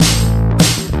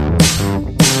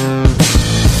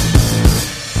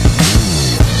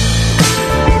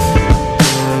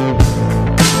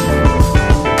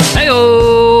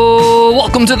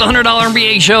the $100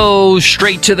 MBA show,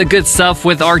 straight to the good stuff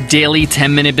with our daily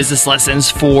 10-minute business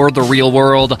lessons for the real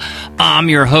world. I'm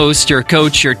your host, your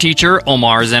coach, your teacher,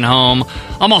 Omar Zenhom.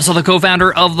 I'm also the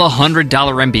co-founder of the $100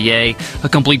 MBA, a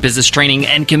complete business training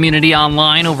and community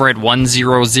online over at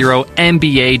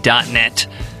 100mba.net.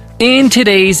 In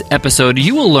today's episode,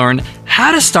 you will learn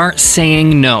how to start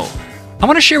saying no. I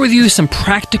want to share with you some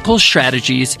practical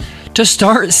strategies to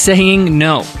start saying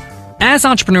no. As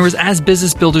entrepreneurs, as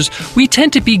business builders, we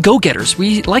tend to be go-getters.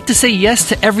 We like to say yes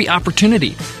to every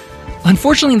opportunity.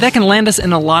 Unfortunately, that can land us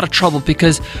in a lot of trouble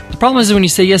because the problem is when you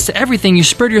say yes to everything, you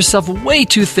spread yourself way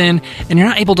too thin and you're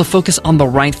not able to focus on the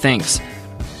right things.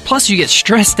 Plus, you get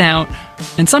stressed out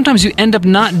and sometimes you end up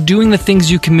not doing the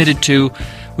things you committed to,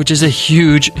 which is a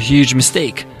huge, huge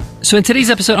mistake. So in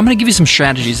today's episode, I'm going to give you some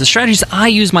strategies, the strategies I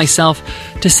use myself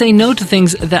to say no to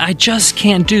things that I just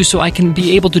can't do so I can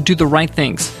be able to do the right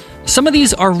things. Some of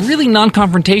these are really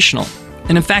non-confrontational,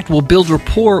 and in fact will build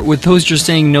rapport with those you're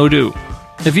saying no to.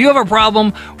 If you have a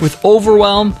problem with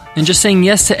overwhelm and just saying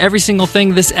yes to every single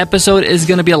thing, this episode is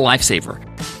going to be a lifesaver.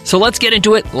 So let's get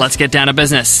into it. Let's get down to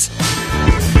business.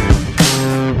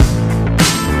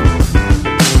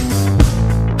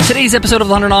 Today's episode of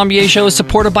the $100 MBA show is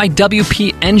supported by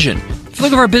WP Engine. If you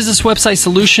look at our business website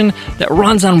solution that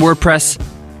runs on WordPress,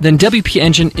 then WP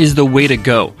Engine is the way to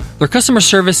go. Their customer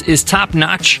service is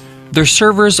top-notch. Their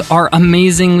servers are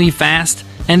amazingly fast,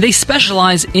 and they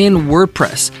specialize in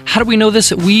WordPress. How do we know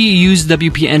this? We use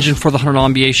WP Engine for the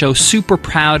 $100 MBA show. Super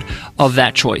proud of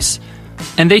that choice.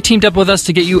 And they teamed up with us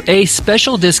to get you a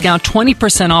special discount,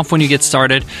 20% off when you get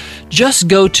started. Just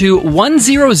go to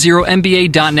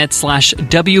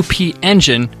 100mba.net/WP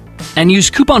Engine and use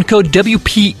coupon code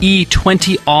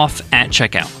WPE20OFF at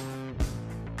checkout.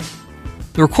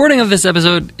 The recording of this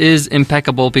episode is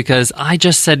impeccable because I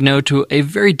just said no to a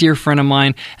very dear friend of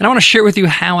mine, and I want to share with you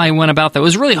how I went about that. It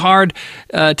was really hard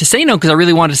to say no because I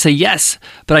really wanted to say yes,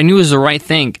 but I knew it was the right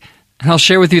thing. And I'll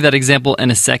share with you that example in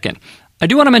a second. I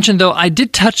do want to mention, though, I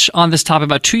did touch on this topic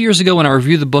about 2 years ago when I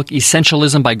reviewed the book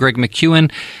Essentialism by Greg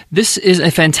McKeown. This is a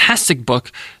fantastic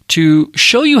book to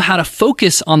show you how to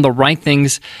focus on the right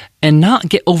things and not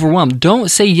get overwhelmed. Don't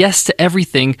say yes to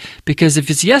everything, because if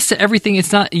it's yes to everything,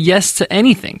 it's not yes to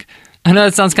anything. I know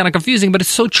that sounds kind of confusing, but it's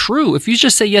so true. If you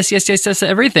just say yes, yes, yes, yes to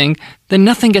everything, then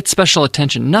nothing gets special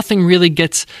attention. Nothing really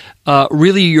gets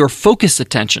really your focused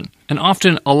attention. And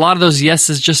often, a lot of those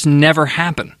yeses just never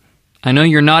happen. I know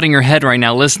you're nodding your head right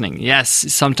now listening. Yes,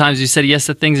 sometimes you said yes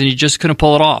to things and you just couldn't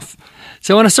pull it off.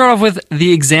 So I want to start off with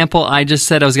the example I just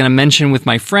said I was going to mention with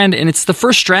my friend, and it's the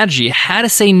first strategy, how to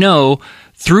say no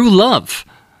through love.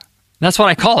 That's what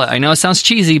I call it. I know it sounds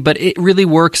cheesy, but it really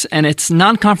works, and it's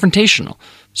non-confrontational.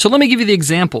 So let me give you the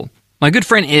example. My good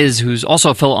friend who's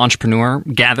also a fellow entrepreneur,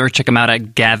 Gather, check him out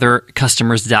at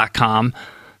gathercustomers.com.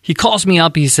 He calls me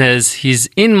up, he says he's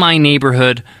in my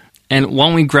neighborhood, and why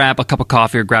don't we grab a cup of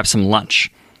coffee or grab some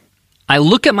lunch? I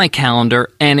look at my calendar,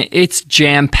 and it's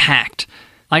jam-packed.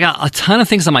 I got a ton of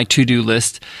things on my to-do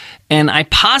list, and I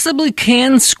possibly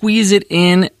can squeeze it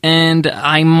in, and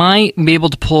I might be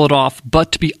able to pull it off.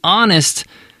 But to be honest,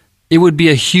 it would be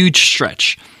a huge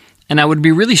stretch, and I would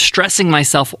be really stressing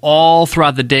myself all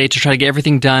throughout the day to try to get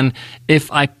everything done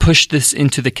if I push this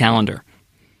into the calendar.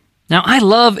 Now, I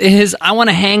want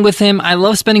to hang with him. I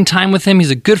love spending time with him. He's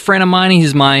a good friend of mine.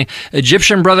 He's my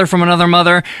Egyptian brother from another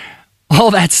mother. All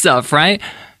that stuff, right?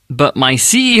 But my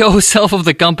CEO self of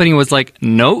the company was like,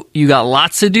 no, you got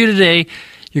lots to do today.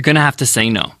 You're going to have to say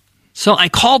no. So I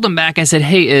called him back. I said,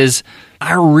 hey,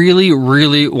 I really,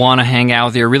 really want to hang out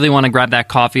with you. I really want to grab that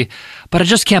coffee, but I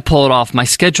just can't pull it off. My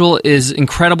schedule is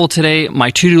incredible today.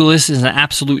 My to-do list is an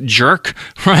absolute jerk,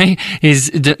 right?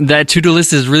 That to-do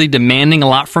list is really demanding a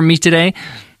lot from me today.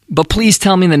 But please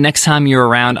tell me the next time you're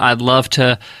around, I'd love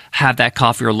to have that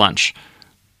coffee or lunch.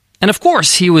 And of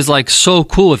course, he was like so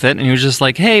cool with it. And he was just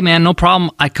like, hey, man, no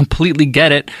problem. I completely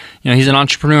get it. You know, he's an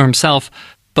entrepreneur himself.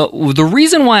 But the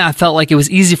reason why I felt like it was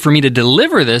easy for me to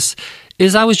deliver this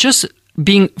is I was just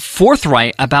being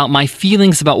forthright about my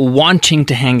feelings about wanting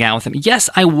to hang out with him. Yes,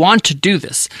 I want to do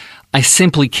this. I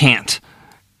simply can't.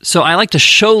 So I like to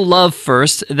show love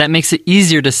first. That makes it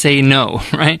easier to say no,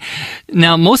 right?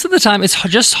 Now, most of the time, it's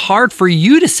just hard for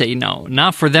you to say no,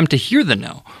 not for them to hear the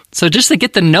no. So just to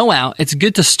get the no out, it's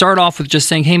good to start off with just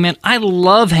saying, hey, man, I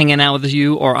love hanging out with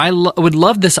you, or I would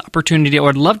love this opportunity, or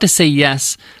I'd love to say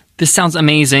yes. This sounds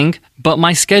amazing, but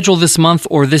my schedule this month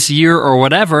or this year or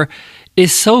whatever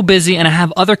is so busy and I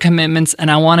have other commitments and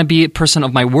I want to be a person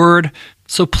of my word.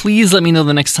 So please let me know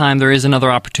the next time there is another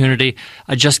opportunity.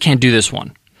 I just can't do this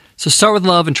one. So start with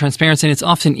love and transparency, and it's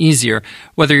often easier,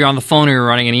 whether you're on the phone or you're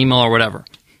writing an email or whatever.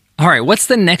 All right, what's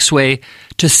the next way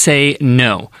to say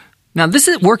no? Now,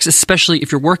 works especially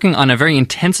if you're working on a very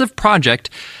intensive project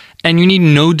and you need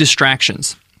no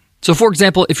distractions. So, for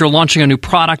example, if you're launching a new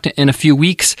product in a few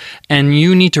weeks and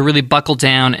you need to really buckle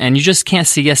down and you just can't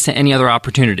say yes to any other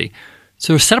opportunity.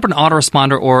 So set up an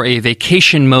autoresponder or a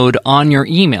vacation mode on your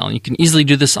email. You can easily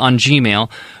do this on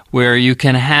Gmail, where you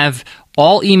can have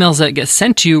all emails that get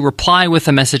sent to you reply with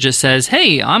a message that says,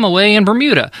 hey, I'm away in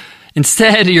Bermuda.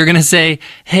 Instead, you're going to say,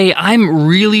 hey, I'm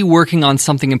really working on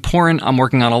something important. I'm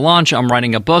working on a launch. I'm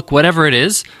writing a book, whatever it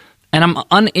is. And I'm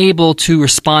unable to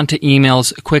respond to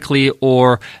emails quickly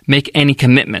or make any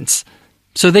commitments.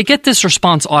 So they get this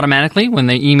response automatically when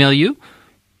they email you.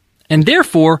 And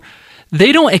therefore,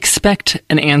 they don't expect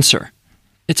an answer.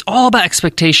 It's all about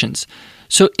expectations.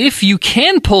 So if you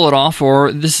can pull it off,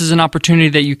 or this is an opportunity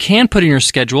that you can put in your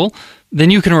schedule, then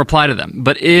you can reply to them.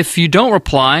 But if you don't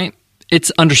reply, it's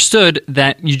understood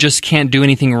that you just can't do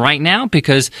anything right now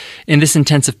because in this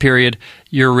intensive period,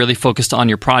 you're really focused on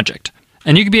your project.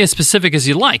 And you can be as specific as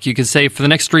you like. You can say for the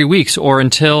next 3 weeks or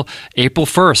until April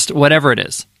 1st, whatever it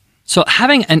is. So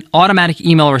having an automatic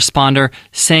email responder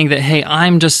saying that, hey,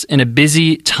 I'm just in a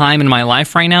busy time in my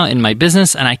life right now, in my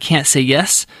business, and I can't say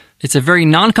yes, it's a very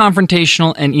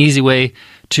non-confrontational and easy way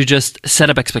to just set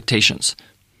up expectations.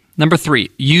 Number 3,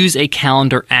 use a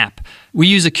calendar app. We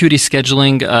use Acuity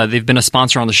Scheduling. They've been a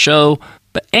sponsor on the show.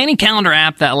 But any calendar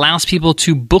app that allows people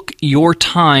to book your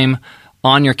time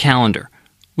on your calendar.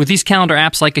 With these calendar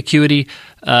apps like Acuity,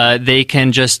 they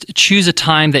can just choose a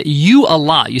time that you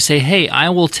allot. You say, hey, I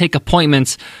will take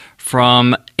appointments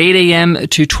from 8 a.m.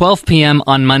 to 12 p.m.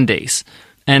 on Mondays.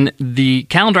 And the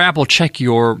calendar app will check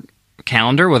your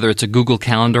calendar, whether it's a Google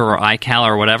Calendar or iCal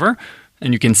or whatever,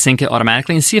 and you can sync it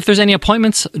automatically and see if there's any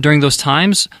appointments during those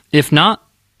times. If not,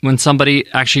 when somebody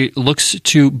actually looks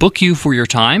to book you for your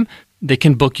time, they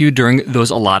can book you during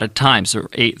those allotted times, or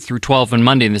 8 through 12 on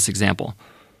Monday in this example.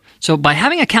 So by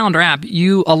having a calendar app,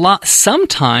 you allot some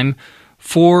time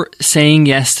for saying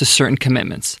yes to certain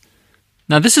commitments.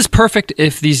 Now, this is perfect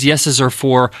if these yeses are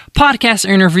for podcast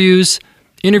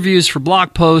interviews for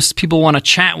blog posts, people want to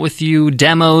chat with you,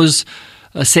 demos,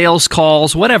 sales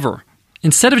calls, whatever.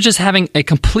 Instead of just having a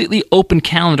completely open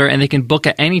calendar and they can book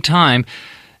at any time,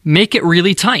 make it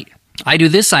really tight. I do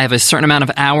this. I have a certain amount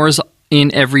of hours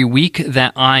in every week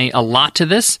that I allot to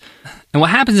this. And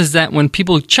what happens is that when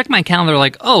people check my calendar,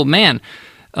 like, oh man,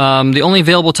 the only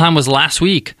available time was last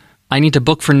week. I need to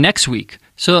book for next week.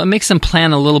 So it makes them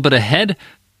plan a little bit ahead,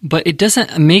 but it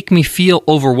doesn't make me feel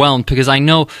overwhelmed because I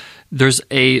know there's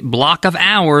a block of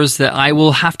hours that I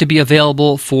will have to be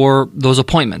available for those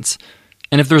appointments.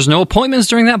 And if there's no appointments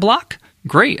during that block,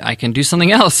 great, I can do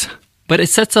something else. But it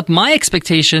sets up my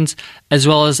expectations as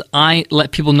well as I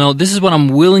let people know this is what I'm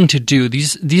willing to do.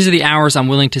 These are the hours I'm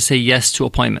willing to say yes to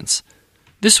appointments.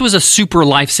 This was a super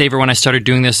lifesaver when I started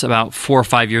doing this about 4 or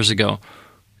 5 years ago.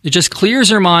 It just clears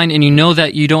your mind and you know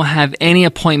that you don't have any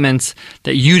appointments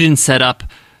that you didn't set up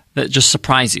that just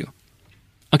surprise you.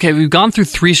 Okay, we've gone through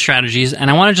 3 strategies and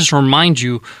I want to just remind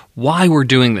you why we're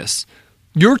doing this.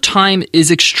 Your time is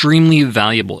extremely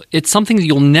valuable. It's something that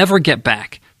you'll never get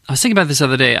back. I was thinking about this the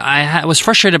other day. I was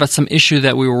frustrated about some issue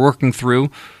that we were working through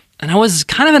and I was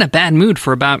kind of in a bad mood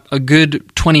for about a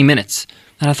good 20 minutes.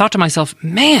 And I thought to myself,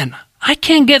 man, I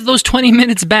can't get those 20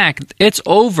 minutes back. It's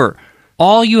over.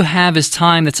 All you have is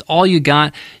time. That's all you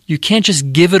got. You can't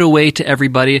just give it away to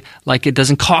everybody like it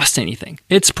doesn't cost anything.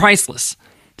 It's priceless.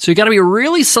 So you got to be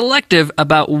really selective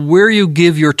about where you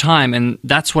give your time. And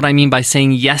that's what I mean by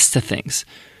saying yes to things.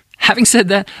 Having said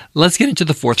that, let's get into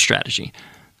the 4th strategy.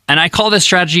 And I call this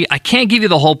strategy, I can't give you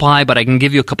the whole pie, but I can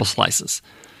give you a couple slices.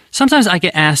 Sometimes I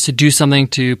get asked to do something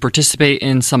to participate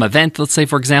in some event, let's say,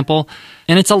 for example,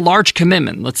 and it's a large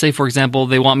commitment. Let's say, for example,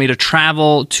 they want me to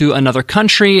travel to another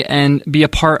country and be a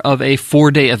part of a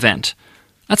 4-day event.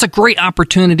 That's a great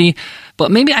opportunity,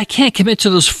 but maybe I can't commit to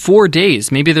those 4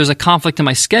 days. Maybe there's a conflict in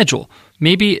my schedule.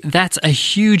 Maybe that's a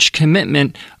huge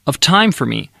commitment of time for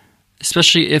me,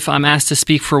 especially if I'm asked to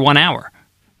speak for 1 hour.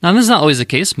 Now, this is not always the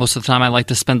case. Most of the time, I like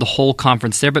to spend the whole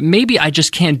conference there, but maybe I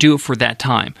just can't do it for that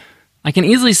time. I can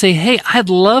easily say, hey, I'd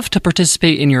love to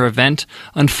participate in your event.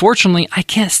 Unfortunately, I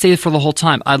can't stay for the whole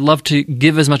time. I'd love to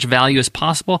give as much value as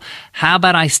possible. How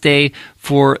about I stay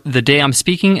for the day I'm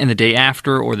speaking and the day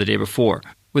after or the day before?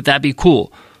 Would that be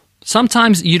cool?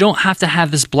 Sometimes you don't have to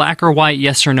have this black or white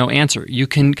yes or no answer. You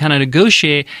can kind of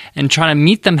negotiate and try to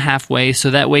meet them halfway so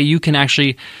that way you can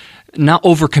actually not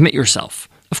overcommit yourself.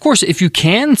 Of course, if you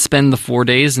can spend the 4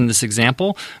 days in this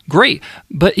example, great.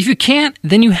 But if you can't,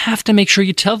 then you have to make sure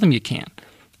you tell them you can.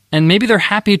 And maybe they're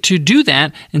happy to do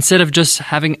that instead of just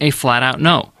having a flat out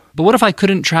no. But what if I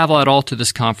couldn't travel at all to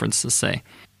this conference, let's say?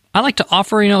 I like to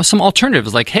offer, some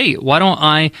alternatives like, hey, why don't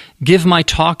I give my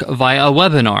talk via a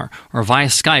webinar or via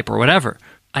Skype or whatever?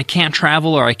 I can't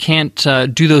travel or I can't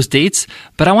do those dates,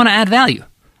 but I want to add value.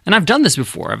 And I've done this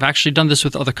before. I've actually done this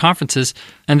with other conferences,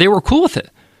 and they were cool with it.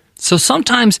 So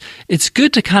sometimes it's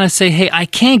good to kind of say, hey, I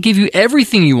can't give you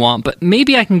everything you want, but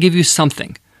maybe I can give you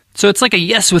something. So it's like a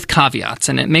yes with caveats,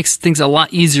 and it makes things a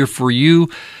lot easier for you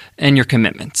and your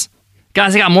commitments.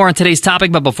 Guys, I got more on today's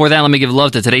topic, but before that, let me give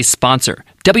love to today's sponsor,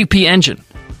 WP Engine.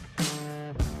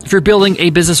 If you're building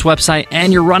a business website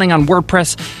and you're running on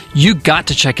WordPress, you got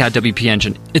to check out WP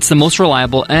Engine. It's the most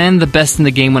reliable and the best in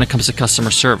the game when it comes to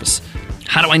customer service.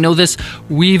 How do I know this?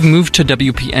 We've moved to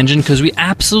WP Engine because we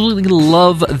absolutely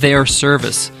love their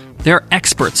service. They're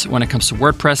experts when it comes to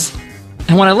WordPress.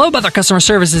 And what I love about their customer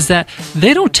service is that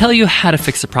they don't tell you how to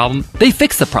fix the problem. They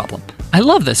fix the problem. I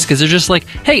love this because they're just like,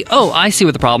 hey, I see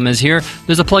what the problem is here.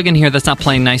 There's a plugin here that's not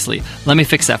playing nicely. Let me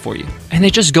fix that for you. And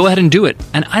they just go ahead and do it.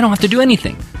 And I don't have to do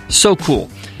anything. So cool.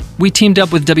 We teamed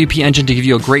up with WP Engine to give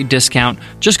you a great discount.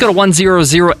 Just go to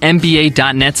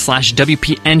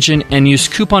 100mba.net/WP Engine and use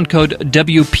coupon code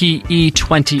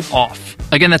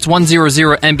WPE20OFF. Again, that's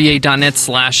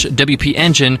 100mba.net/WP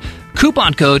Engine,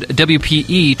 coupon code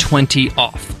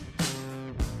WPE20OFF.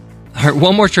 All right,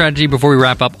 one more strategy before we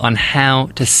wrap up on how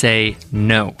to say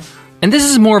no. And this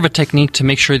is more of a technique to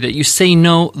make sure that you say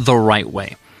no the right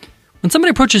way. When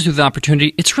somebody approaches you with an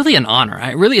opportunity, it's really an honor.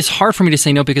 It's hard for me to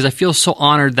say no because I feel so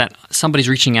honored that somebody's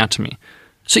reaching out to me.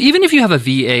 So even if you have a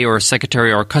VA or a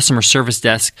secretary or a customer service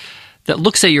desk that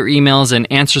looks at your emails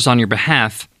and answers on your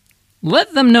behalf,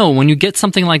 let them know when you get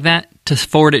something like that to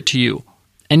forward it to you.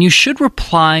 And you should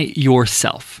reply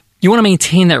yourself. You want to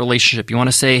maintain that relationship. You want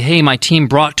to say, hey, my team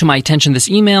brought to my attention this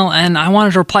email and I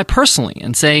wanted to reply personally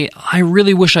and say, I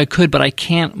really wish I could, but I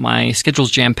can't. My schedule's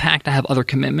jam-packed. I have other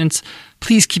commitments.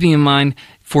 Please keep me in mind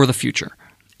for the future.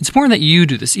 It's important that you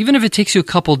do this, even if it takes you a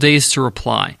couple days to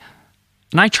reply.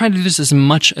 And I try to do this as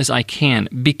much as I can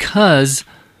because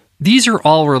these are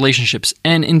all relationships.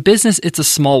 And in business, it's a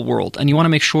small world. And you want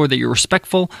to make sure that you're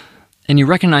respectful and you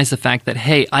recognize the fact that,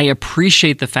 hey, I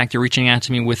appreciate the fact you're reaching out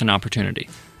to me with an opportunity.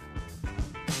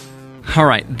 All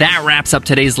right, that wraps up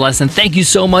today's lesson. Thank you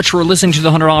so much for listening to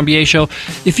the $100 MBA Show.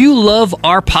 If you love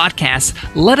our podcast,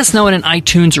 let us know in an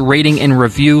iTunes rating and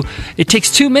review. It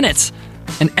takes 2 minutes.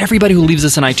 And everybody who leaves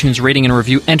us an iTunes rating and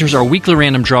review enters our weekly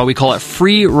random draw. We call it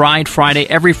Free Ride Friday.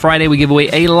 Every Friday, we give away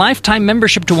a lifetime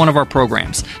membership to one of our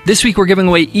programs. This week, we're giving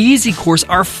away Easy Course,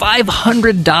 our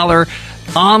 $500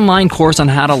 online course on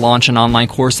how to launch an online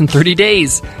course in 30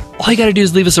 days. All you got to do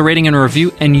is leave us a rating and a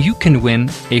review, and you can win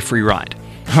a free ride.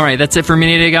 All right, that's it for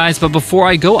me today, guys. But before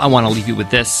I go, I want to leave you with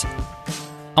this.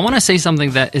 I want to say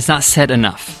something that is not said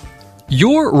enough.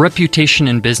 Your reputation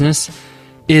in business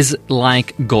is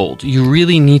like gold. You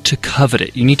really need to covet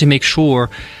it. You need to make sure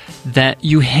that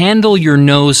you handle your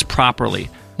no's properly.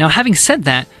 Now, having said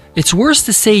that, it's worse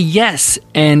to say yes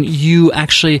and you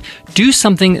actually do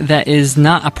something that is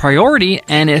not a priority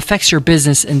and it affects your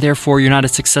business and therefore you're not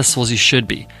as successful as you should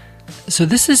be. So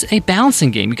this is a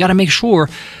balancing game. You got to make sure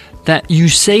that you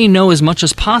say no as much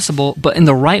as possible, but in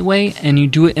the right way, and you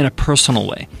do it in a personal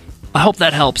way. I hope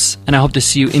that helps, and I hope to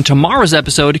see you in tomorrow's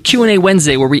episode, Q&A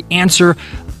Wednesday, where we answer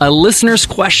a listener's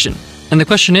question. And the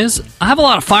question is, I have a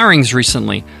lot of firings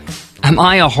recently. Am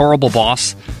I a horrible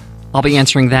boss? I'll be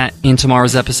answering that in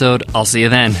tomorrow's episode. I'll see you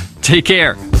then. Take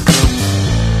care.